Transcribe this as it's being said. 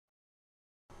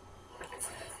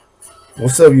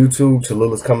What's up, YouTube?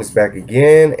 Cholula's coming back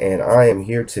again, and I am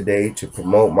here today to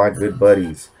promote my good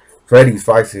buddies, Freddy's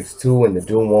 562 and the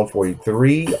Doom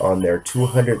 143 on their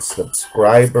 200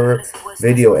 subscriber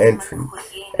video entry.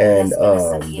 And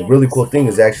the really cool thing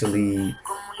is actually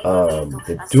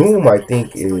the Doom, I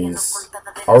think, is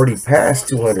already past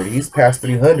 200. He's past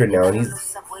 300 now, and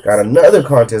he's got another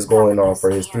contest going on for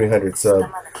his 300 sub.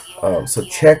 So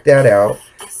check that out.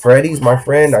 Freddy's my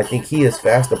friend. I think he is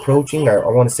fast approaching. I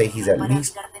want to say he's at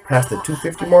least past the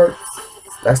 250 mark.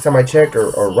 Last time I checked,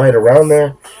 or right around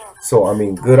there. So, I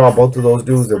mean, good on both of those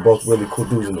dudes. They're both really cool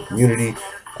dudes in the community.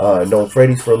 Known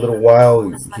Freddy's for a little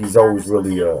while. He's always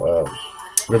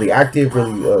really active,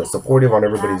 really supportive on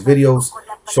everybody's videos.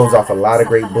 Shows off a lot of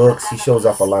great books. He shows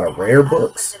off a lot of rare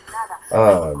books.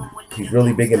 He's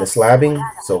really big into slabbing,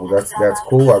 so that's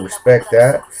cool. I respect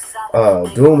that.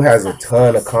 Doom has a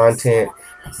ton of content.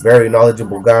 Very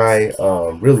knowledgeable guy.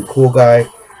 Really cool guy.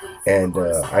 And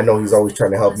I know he's always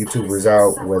trying to help YouTubers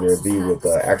out, whether it be with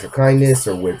acts of kindness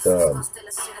or with,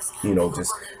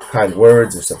 just kind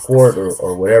words or support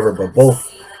or whatever. But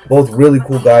both really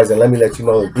cool guys. And let me let you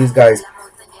know that these guys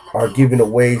are giving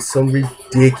away some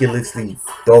ridiculously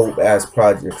dope ass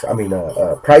projects.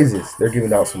 Prizes. They're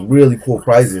giving out some really cool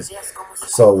prizes.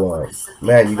 So,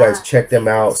 man, you guys check them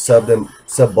out. Sub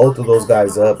both of those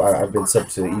guys up. I've been sub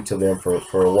to each of them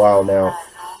for a while now.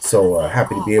 So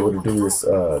happy to be able to do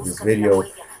this video.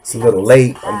 It's a little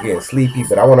late. I'm getting sleepy,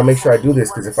 but I want to make sure I do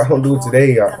this because if I don't do it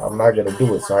today, I'm not gonna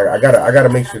do it. So I gotta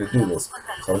make sure to do this.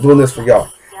 So I'm doing this for y'all.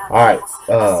 All right.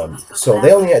 So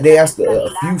they asked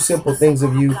a few simple things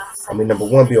of you. Number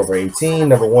one, be over 18.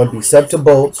 Number one, be sub to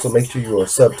both. So make sure you are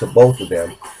sub to both of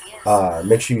them.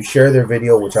 Make sure you share their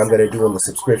video, which I'm gonna do in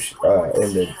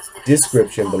the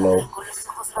description below.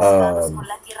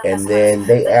 And then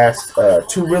they asked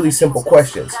two really simple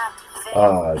questions.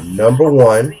 Number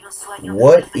one,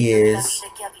 what is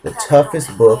the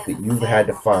toughest book that you've had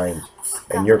to find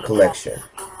in your collection?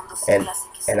 And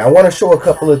I want to show a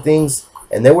couple of things,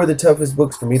 and they were the toughest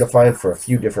books for me to find for a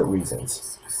few different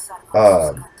reasons.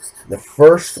 The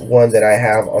first one that I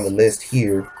have on the list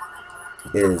here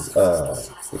is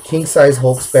the King Size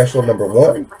Hulk Special number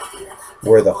 1,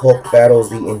 where the Hulk battles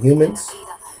the Inhumans.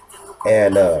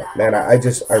 And man, I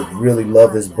really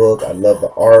love this book. I love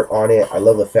the art on it. I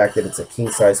love the fact that it's a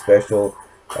king size special.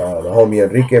 The homie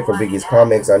Enrique from Biggie's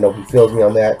Comics, I know he feels me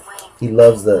on that. He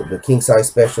loves the king size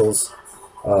specials.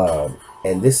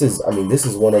 And this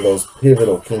is one of those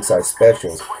pivotal king size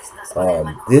specials.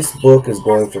 This book is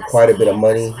going for quite a bit of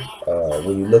money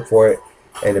when you look for it.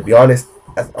 And to be honest,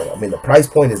 the price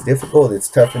point is difficult. It's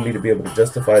tough for me to be able to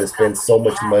justify to spend so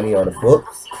much money on a book.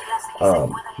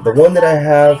 The one that I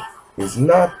have is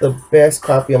not the best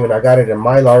copy. I got it in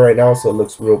Mylar right now, so it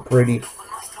looks real pretty.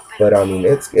 But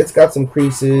it's got some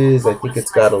creases. I think it's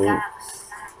got a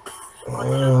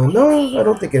no, I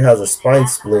don't think it has a spine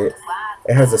split.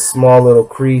 It has a small little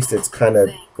crease that's kind of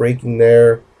breaking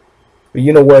there. But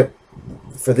you know what?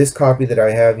 For this copy that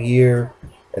I have here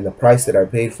and the price that I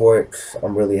paid for it,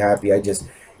 I'm really happy. It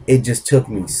just took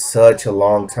me such a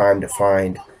long time to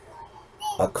find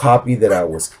a copy that I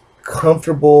was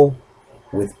comfortable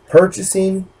with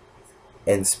purchasing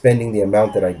and spending the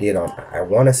amount that I did on. I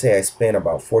want to say I spent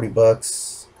about 40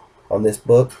 bucks on this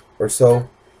book or so,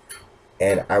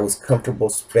 and I was comfortable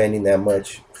spending that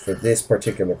much for this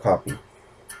particular copy.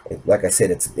 Like I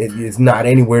said, it's not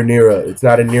anywhere near it's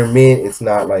not a near mint. It's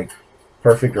not like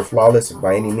perfect or flawless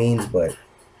by any means, but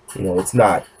it's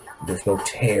not. There's no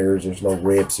tears, there's no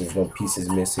rips, there's no pieces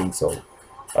missing. So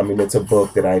it's a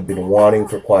book that I've been wanting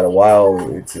for quite a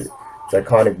while. It's an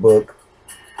iconic book.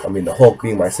 The Hulk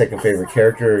being my second favorite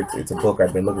character, it's a book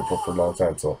I've been looking for a long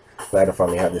time, so glad to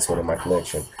finally have this one in my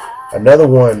collection. Another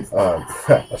one,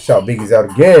 I shout Biggie's out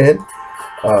again,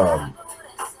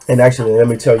 and actually, let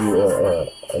me tell you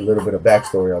a little bit of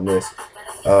backstory on this.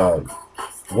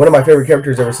 One of my favorite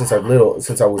characters ever since I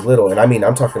was little, and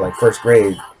I'm talking like first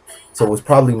grade, so it was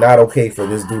probably not okay for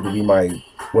this dude to be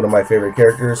one of my favorite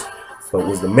characters, but it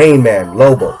was the main man,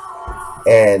 Lobo.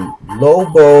 And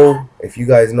Lobo, if you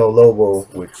guys know Lobo,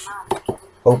 which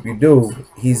hope you do,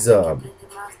 he's a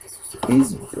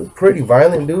pretty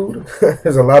violent dude.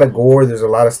 There's a lot of gore, there's a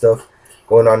lot of stuff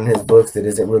going on in his books that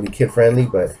isn't really kid friendly,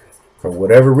 but for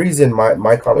whatever reason,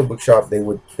 my comic book shop, they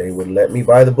would let me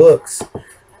buy the books.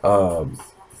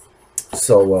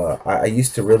 So I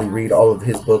used to really read all of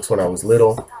his books when I was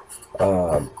little,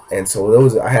 and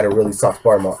so I had a really soft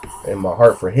spot in my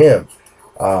heart for him.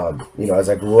 As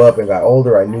I grew up and got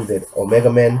older, I knew that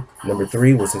Omega Man number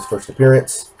 3 was his first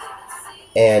appearance,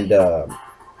 and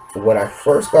when I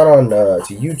first got on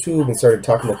to YouTube and started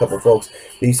talking to a couple of folks,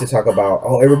 they used to talk about,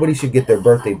 oh, everybody should get their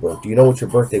birthday book. Do you know what your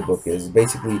birthday book is? It's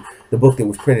basically the book that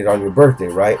was printed on your birthday,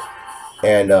 right?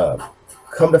 And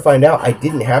come to find out, I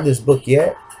didn't have this book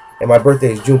yet, and my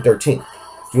birthday is June 13th.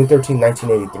 June 13th,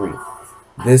 1983.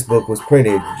 This book was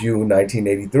printed June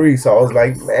 1983, so I was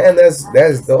like, man,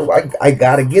 that's dope. I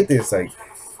gotta get this. Like,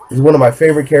 it's one of my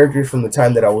favorite characters from the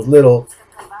time that I was little,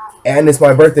 and it's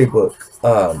my birthday book.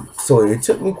 So it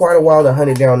took me quite a while to hunt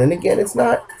it down. And again, it's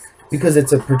not because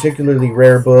it's a particularly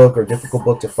rare book or difficult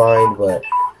book to find, but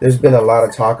there's been a lot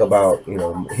of talk about, you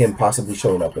know, him possibly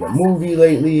showing up in a movie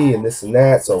lately and this and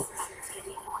that. So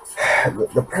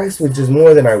the price was just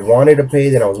more than I wanted to pay,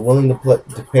 than I was willing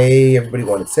to pay. Everybody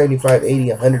wanted 75, 80,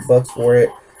 100 bucks for it.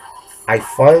 I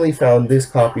finally found this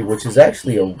copy, which is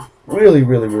actually a really,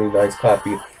 really, really nice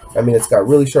copy. I mean, it's got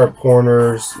really sharp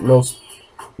corners, no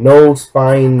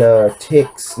spine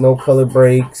ticks, no color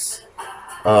breaks.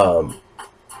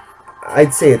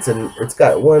 I'd say it's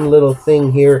got one little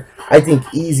thing here. I think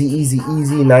easy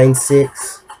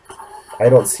 9.6. I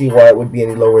don't see why it would be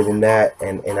any lower than that,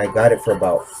 and I got it for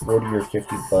about 40 or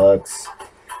 50 bucks.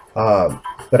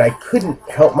 But I couldn't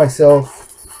help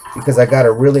myself because I got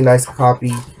a really nice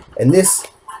copy, and this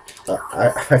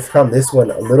I found this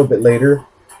one a little bit later.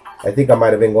 I think I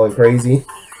might have been going crazy.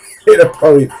 I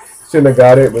probably shouldn't have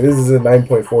got it, but this is a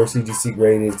 9.4 CGC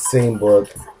graded, same book.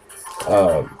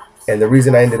 And the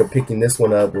reason I ended up picking this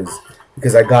one up was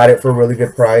because I got it for a really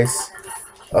good price.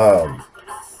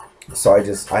 So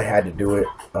I had to do it.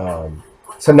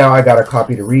 So now I got a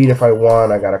copy to read if I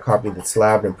want. I got a copy that's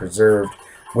slabbed and preserved,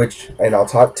 and I'll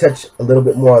touch a little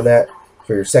bit more on that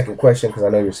for your second question, because I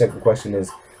know your second question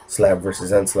is slab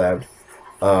versus unslabbed.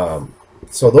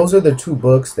 So those are the two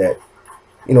books that,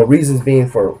 you know, reasons being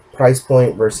for price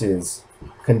point versus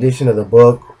condition of the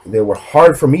book. They were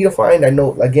hard for me to find. I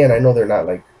know they're not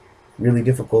like really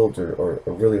difficult or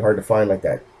really hard to find like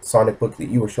that Sonic book that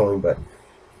you were showing, but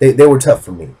they were tough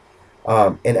for me.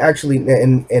 And actually,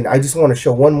 and I just want to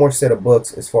show one more set of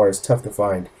books as far as tough to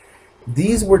find.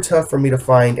 These were tough for me to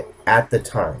find at the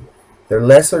time. They're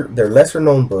lesser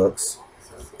known books,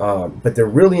 but they're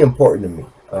really important to me.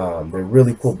 They're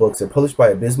really cool books. They're published by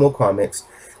Abysmal Comics.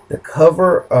 The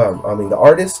cover, the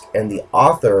artist and the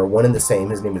author are one and the same.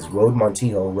 His name is Rody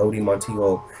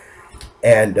Montijo,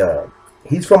 and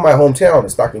he's from my hometown in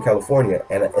Stockton, California.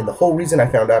 And the whole reason I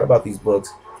found out about these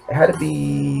books, it had to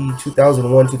be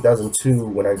 2001, 2002,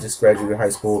 when I just graduated high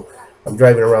school. I'm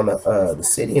driving around the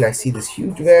city, and I see this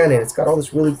huge van, and it's got all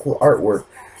this really cool artwork.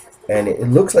 And it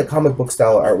looks like comic book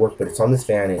style artwork, but it's on this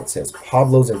van, and it says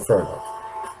Pablo's Inferno.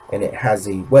 And it has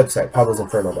a website,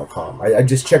 pablosinferno.com. I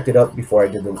just checked it up before I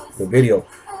did the video,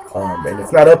 and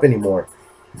it's not up anymore.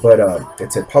 But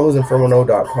it's at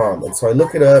pablosinferno.com. And so I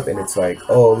look it up, and it's like,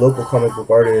 oh, local comic book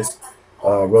artist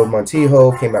Rody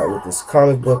Montijo came out with this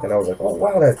comic book, and I was like, oh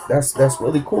wow, that's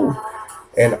really cool.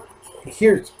 And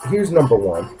here's number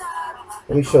one.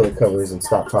 Let me show the covers and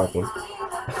stop talking.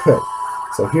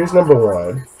 So here's number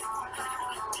one.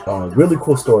 Really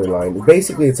cool storyline.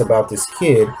 Basically, it's about this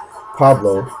kid,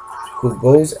 Pablo, who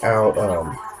goes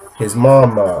out. His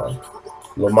mom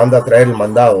lo manda a traer el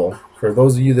mandado. For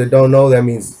those of you that don't know, that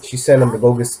means she sent him to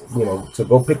go get, to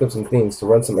go pick up some things, to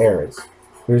run some errands.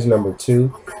 Here's number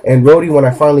two. And Rody, when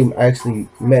I finally actually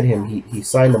met him, he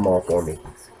signed them all for me.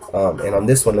 And on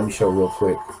this one, let me show real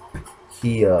quick.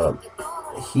 He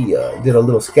did a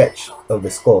little sketch of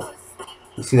the skull.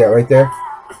 You see that right there?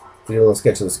 He did a little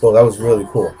sketch of the skull. That was really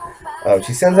cool.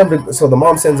 She sends him to, so the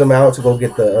mom sends him out to go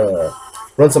get the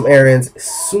run some errands. As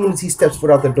soon as he steps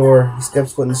foot out the door, he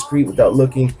steps foot in the street without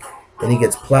looking, and he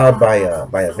gets plowed by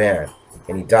a van,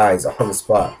 and he dies on the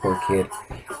spot. Poor kid.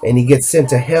 And he gets sent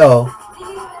to hell,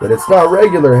 but it's not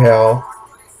regular hell.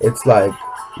 It's like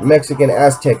Mexican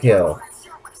Aztec hell.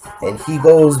 And he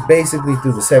goes basically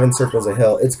through the 7 circles of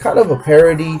hell. It's kind of a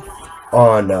parody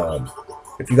on,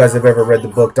 if you guys have ever read the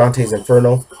book Dante's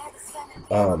Inferno.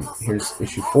 Here's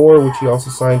issue 4, which he also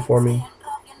signed for me.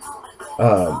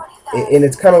 And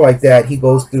it's kind of like that. He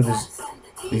goes through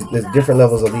these different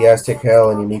levels of the Aztec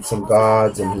hell, and he meets some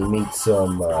gods, and he meets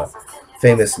some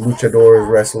famous luchadors,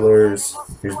 wrestlers.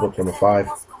 Here's book number 5.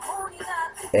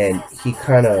 And he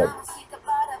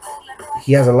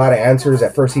has a lot of answers.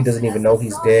 At first, he doesn't even know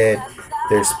he's dead.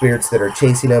 There's spirits that are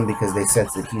chasing him because they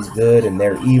sense that he's good and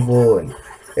they're evil. And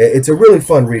it's a really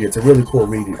fun read. It's a really cool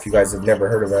read. If you guys have never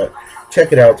heard of that,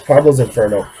 check it out. It's Pablo's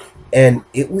Inferno. And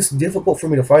it was difficult for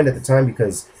me to find at the time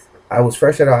because I was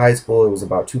fresh out of high school. It was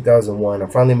about 2001. I'm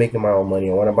finally making my own money.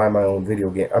 I want to buy my own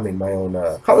my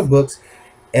own comic books.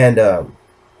 And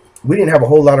we didn't have a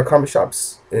whole lot of comic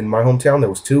shops in my hometown. There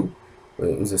was 2.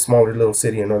 It was a smaller little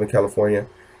city in Northern California,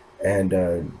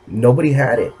 and nobody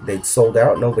had it. They'd sold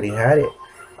out. Nobody had it.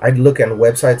 I'd look at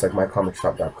websites like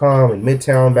mycomicshop.com in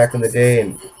Midtown back in the day,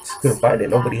 and just couldn't find it.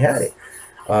 Nobody had it.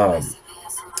 Um,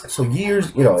 so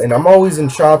years, and I'm always in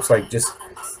shops, like, just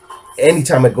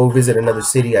anytime I go visit another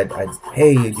city,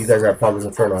 hey, you guys have Pablo's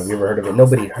Inferno. Have you ever heard of it?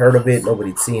 Nobody heard of it.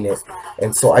 Nobody'd seen it.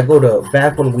 And so I go to,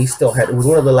 back when we still had, it was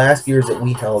one of the last years that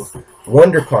we held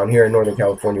WonderCon here in Northern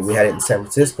California. We had it in San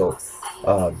Francisco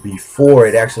before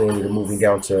it actually ended up moving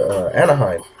down to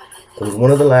Anaheim. It was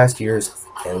one of the last years,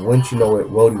 and wouldn't you know it,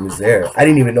 Rhodey was there. I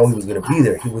didn't even know he was going to be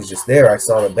there. He was just there. I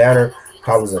saw the banner,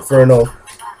 Pablo's Inferno.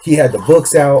 He had the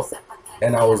books out.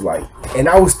 And I was like, and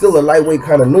I was still a lightweight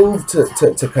kind of noob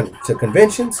to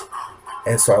conventions.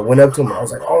 And so I went up to him and I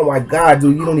was like, oh my God,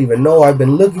 dude, you don't even know. I've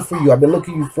been looking for you. I've been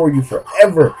looking for you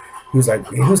forever. He was like,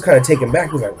 he was kind of taken back.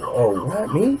 He was like, oh,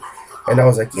 what, me? And I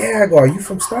was like, yeah. I go, are you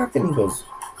from Stockton? He goes,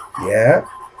 yeah.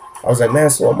 I was like, man,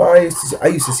 so am I. I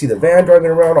used to see the van driving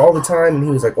around all the time. And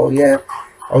he was like, oh, yeah.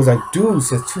 I was like, dude,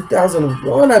 since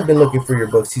 2001, I've been looking for your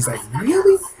books. He's like,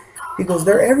 really? He goes,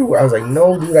 they're everywhere. I was like,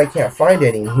 no, dude, I can't find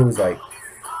any. And he was like,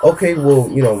 okay, well,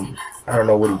 I don't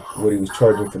know what he was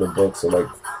charging for the books, so like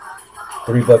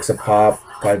 $3 a pop,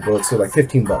 5 books, so like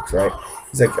 15 bucks, right?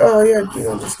 He's like, oh yeah,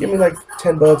 just give me like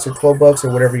 10 bucks or 12 bucks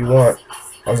or whatever you want.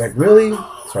 I was like, really?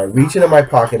 So I reach into my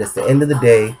pocket. It's the end of the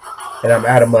day, and I'm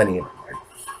out of money. And I'm like,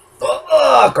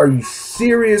 fuck, are you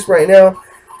serious right now?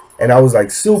 And I was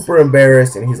like super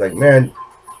embarrassed. And he's like, man,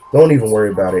 don't even worry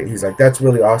about it. He's like, that's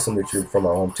really awesome that you're from my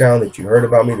hometown, that you heard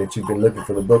about me, that you've been looking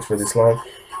for the books for this long.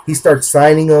 He starts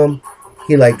signing them.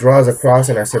 He like draws across,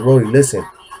 and I said, Rhodey, listen.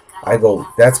 I go,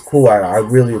 that's cool. I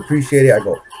really appreciate it. I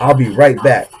go, I'll be right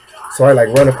back. So I like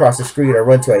run across the street. I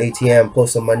run to an ATM, pull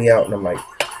some money out, and I'm like,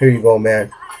 here you go,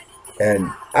 man. And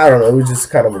I don't know. It was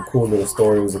just kind of a cool little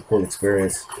story. It was a cool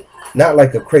experience. Not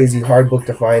like a crazy hard book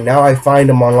to find. Now I find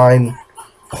them online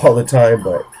all the time,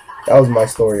 but that was my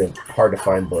story of hard to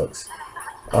find books.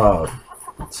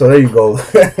 So there you go.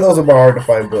 Those are my hard to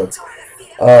find books.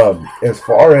 As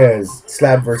far as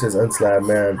slab versus unslab,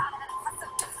 man,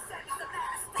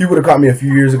 if you would have caught me a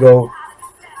few years ago,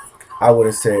 I would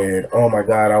have said, oh my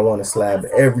God, I want to slab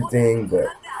everything, but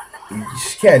you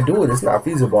just can't do it. It's not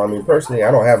feasible. I mean, personally,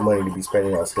 I don't have money to be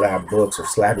spending on slab books or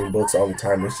slabbing books all the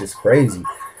time. It's just crazy.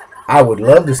 I would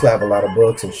love to slab a lot of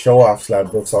books and show off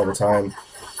slab books all the time.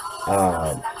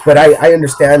 But I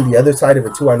understand the other side of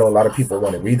it too. I know a lot of people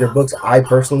want to read their books. I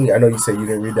personally, I know you say you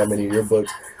didn't read that many of your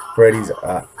books, Freddy's.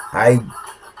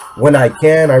 When I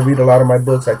can, I read a lot of my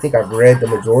books. I think I've read the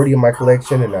majority of my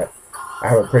collection, and I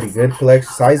have a pretty good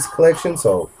size collection,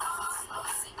 so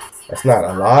that's not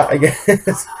a lot, I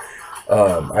guess.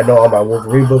 I know all my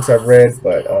Wolverine books I've read,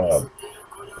 but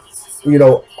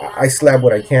I slab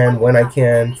what I can when I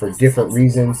can for different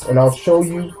reasons, and I'll show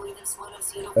you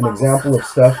an example of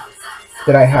stuff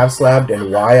that I have slabbed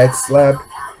and why I slabbed.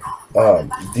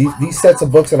 These sets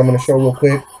of books that I'm going to show real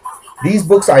quick. These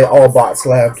books I all bought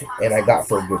slabbed, and I got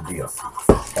for a good deal.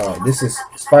 This is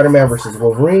Spider-Man versus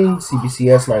Wolverine,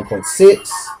 CBCS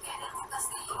 9.6.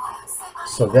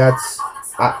 So that's,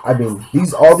 I mean,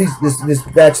 this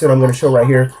batch that I'm going to show right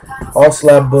here, all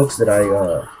slab books that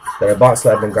I bought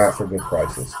slabbed and got for good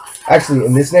prices. Actually,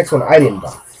 in this next one, I didn't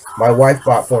buy. My wife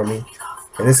bought for me,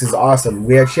 and this is awesome.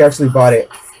 She actually bought it.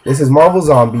 This is Marvel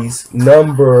Zombies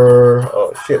number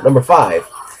 5.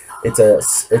 It's a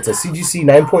CGC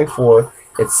 9.4.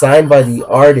 It's signed by the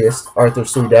artist Arthur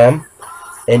Sudam,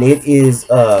 and it is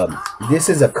this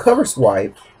is a cover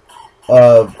swipe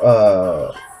of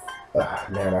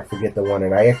man, I forget the one,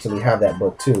 and I actually have that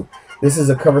book too. This is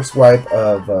a cover swipe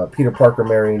of Peter Parker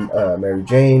marrying Mary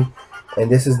Jane, and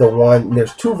this is the one.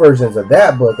 There's two versions of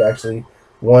that book actually.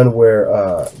 One where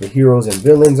the heroes and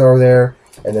villains are there,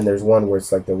 and then there's one where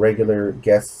it's like the regular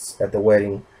guests at the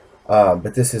wedding.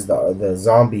 But this is the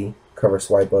zombie cover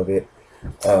swipe of it.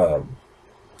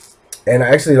 And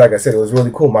actually, like I said, it was really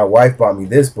cool. My wife bought me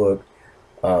this book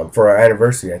for our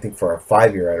anniversary. I think for our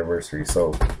 5-year anniversary.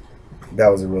 So that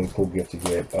was a really cool gift to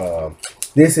get.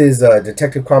 This is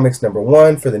Detective Comics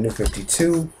 #1 for the New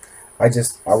 52. I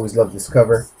always love this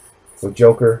cover with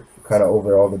Joker kind of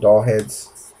over all the doll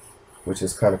heads, which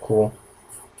is kind of cool.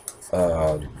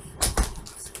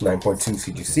 9.2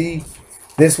 CGC.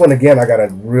 This one, again, I got a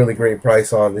really great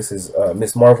price on. This is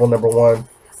Miss Marvel #1,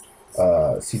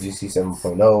 CGC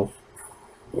 7.0.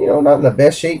 Not in the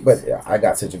best shape, but I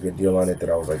got such a good deal on it that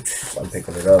I was like, I'm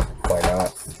picking it up. Why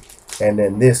not? And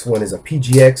then this one is a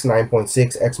PGX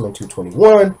 9.6 X-Men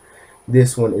 221.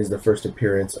 This one is the first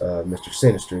appearance of Mr.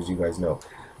 Sinister, as you guys know.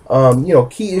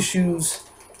 Key issues.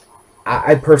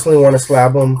 I personally want to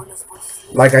slab them.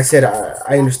 like I said,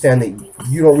 I understand that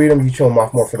you don't read them, you show them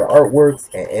off more for the artwork,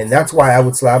 and that's why I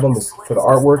would slab them, is for the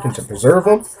artwork and to preserve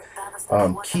them.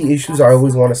 Key issues I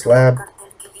always want to slab,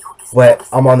 but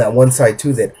I'm on that one side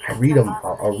too that I read them.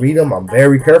 I'll read them. I'm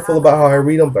very careful about how I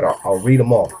read them, but I'll read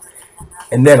them all,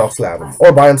 and then I'll slab them,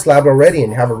 or buy them slabbed already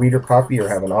and have a reader copy or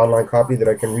have an online copy that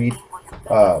I can read.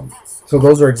 So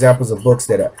those are examples of books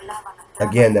that,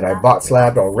 again, that I bought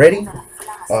slabbed already.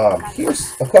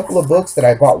 Here's a couple of books that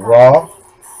I bought raw,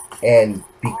 and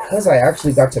because I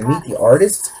actually got to meet the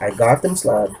artists, I got them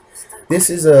slabbed. This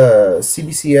is a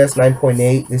CBCS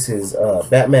 9.8. This is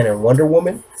Batman and Wonder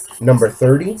Woman, number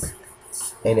 30,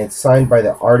 and it's signed by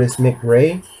the artist Mick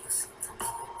Gray.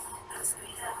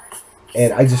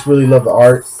 And I just really love the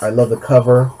art. I love the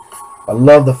cover. I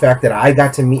love the fact that I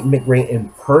got to meet Mick Gray in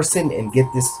person and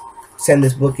send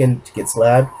this book in to get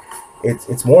slabbed.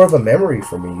 It's more of a memory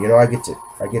for me, you know. I get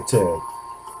to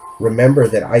remember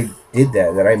that I did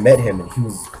that I met him, and he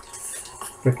was a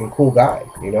freaking cool guy,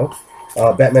 you know.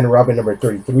 Batman and Robin number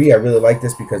 33. I really like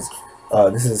this because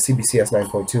this is a CBCS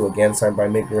 9.2, again signed by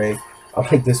Mick Gray. I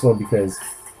like this one because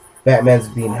Batman's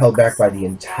being held back by the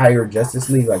entire Justice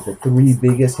League. Like the three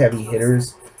biggest heavy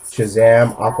hitters,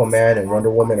 Shazam, Aquaman, and Wonder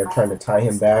Woman, are trying to tie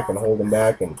him back and hold him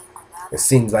back, and it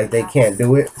seems like they can't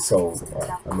do it. So,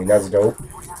 I mean, that's dope.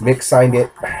 Mick signed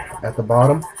it at the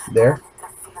bottom there.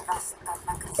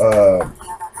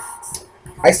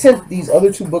 I sent these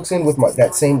other two books in with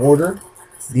that same order.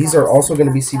 These are also going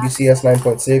to be CBCS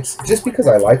 9.6, just because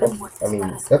I like them. I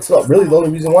mean, that's not really the only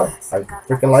reason why. I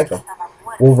freaking like them.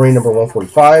 Wolverine number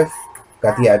 145.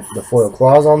 Got the foil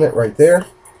claws on it right there.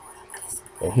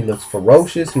 And he looks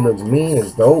ferocious. He looks mean.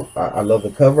 It's dope. I love the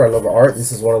cover. I love the art.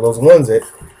 This is one of those ones that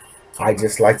I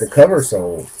just like the cover,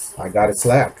 so I got it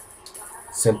slapped.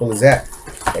 Simple as that.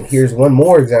 And here's one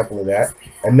more example of that.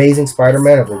 Amazing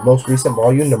Spider-Man of the most recent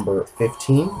volume, number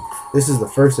 15. This is the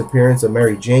first appearance of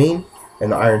Mary Jane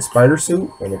and the Iron Spider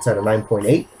suit, and it's at a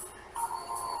 9.8.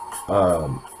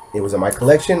 It was in my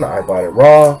collection. I bought it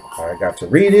raw. I got to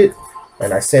read it,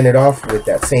 and I sent it off with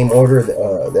that same order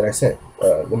that I sent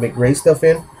the Mick Gray stuff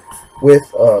in with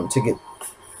to get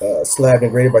slabbed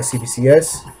and graded by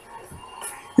CBCS.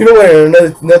 You know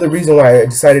what? Another reason why I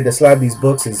decided to slab these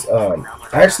books is I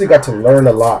actually got to learn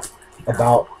a lot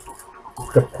about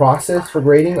the process for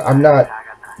grading.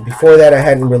 Before that, I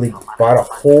hadn't really bought a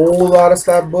whole lot of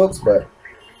slab books, but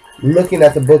looking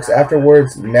at the books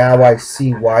afterwards, now I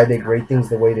see why they grade things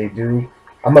the way they do.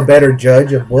 I'm a better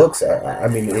judge of books. I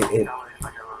mean,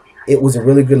 it was a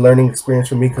really good learning experience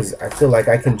for me, because I feel like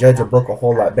I can judge a book a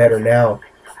whole lot better now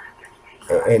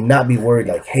and not be worried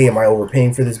like, hey, am I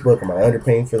overpaying for this book? Am I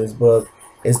underpaying for this book?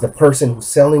 Is the person who's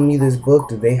selling me this book,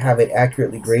 do they have it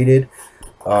accurately graded?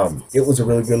 It was a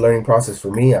really good learning process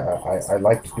for me. I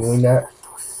liked doing that.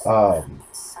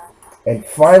 And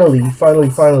finally,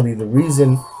 the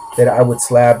reason that I would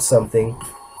slab something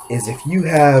is if you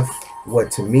have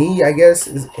what, to me, I guess,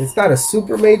 it's not a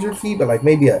super major key, but like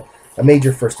maybe a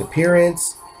major first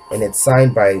appearance, and it's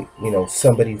signed by, you know,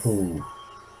 somebody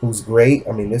who's great.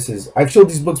 I mean, I've showed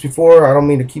these books before. I don't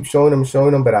mean to keep showing them,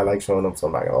 but I like showing them, so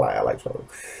I'm not gonna lie, I like showing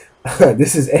them.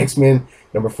 This is X-Men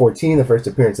number 14, the first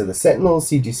appearance of the Sentinel,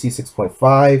 CGC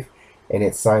 6.5, and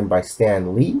it's signed by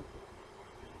Stan Lee.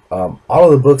 All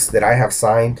of the books that I have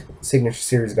signed, signature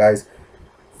series guys,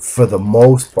 for the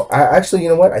most part, actually, you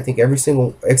know what? I think every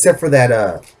single, except for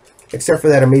that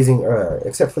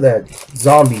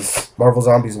Zombies, Marvel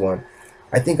Zombies one,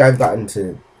 I think I've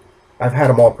had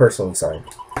them all personally signed.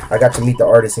 I got to meet the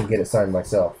artist and get it signed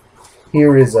myself.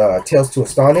 Here is Tales to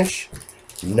Astonish,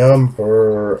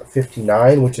 number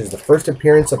 59, which is the first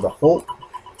appearance of the Hulk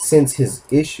since his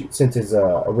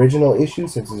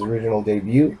original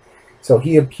debut. So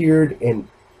he appeared in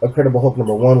Incredible Hulk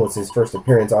number 1, was his first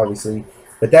appearance, obviously.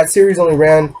 But that series only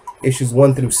ran issues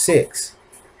 1 through 6.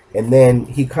 And then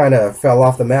he kind of fell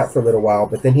off the map for a little while.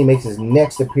 But then he makes his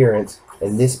next appearance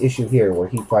in this issue here, where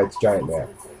he fights Giant Man.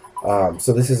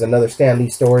 So this is another Stan Lee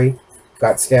story.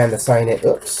 Got Stan to sign it,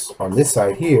 on this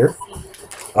side here.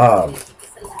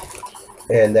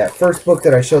 And that first book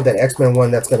that I showed, that X-Men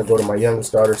one, that's going to go to my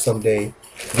youngest daughter someday.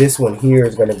 This one here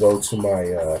is going to go to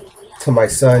my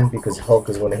son, because Hulk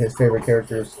is one of his favorite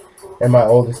characters. And my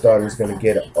oldest daughter is going to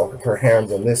get her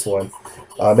hands on this one.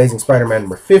 Amazing Spider-Man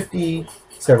number 50,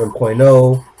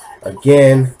 7.0.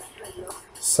 Again,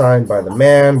 signed by the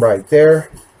man right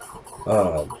there.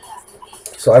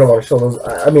 So I don't want to show those.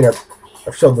 I mean,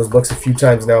 I've showed those books a few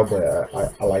times now, but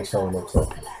I like showing them.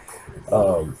 So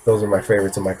those are my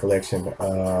favorites in my collection.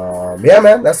 Yeah,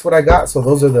 man, that's what I got. So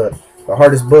those are the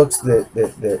hardest books that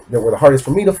were the hardest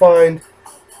for me to find.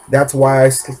 That's why I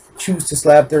choose to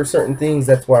slab. There are certain things.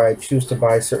 That's why I choose to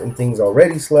buy certain things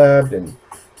already slabbed. And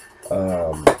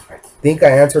I think I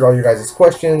answered all your guys'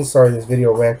 questions. Sorry, this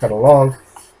video ran kind of long.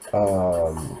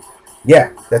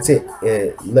 Yeah, that's it.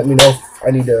 Let me know if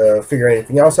I need to figure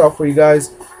anything else out for you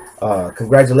guys.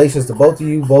 Congratulations to both of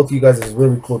you. Both of you guys are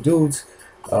really cool dudes.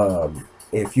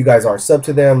 If you guys aren't sub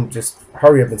to them, just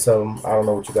hurry up and sub them. I don't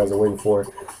know what you guys are waiting for.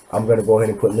 I'm going to go ahead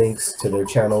and put links to their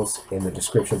channels in the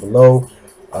description below.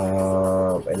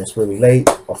 And it's really late.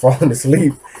 I'm falling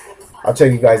asleep. I'll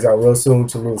check you guys out real soon.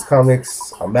 Cholula's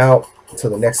Comics. I'm out.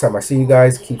 Until the next time I see you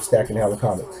guys, keep stacking hella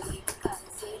comics.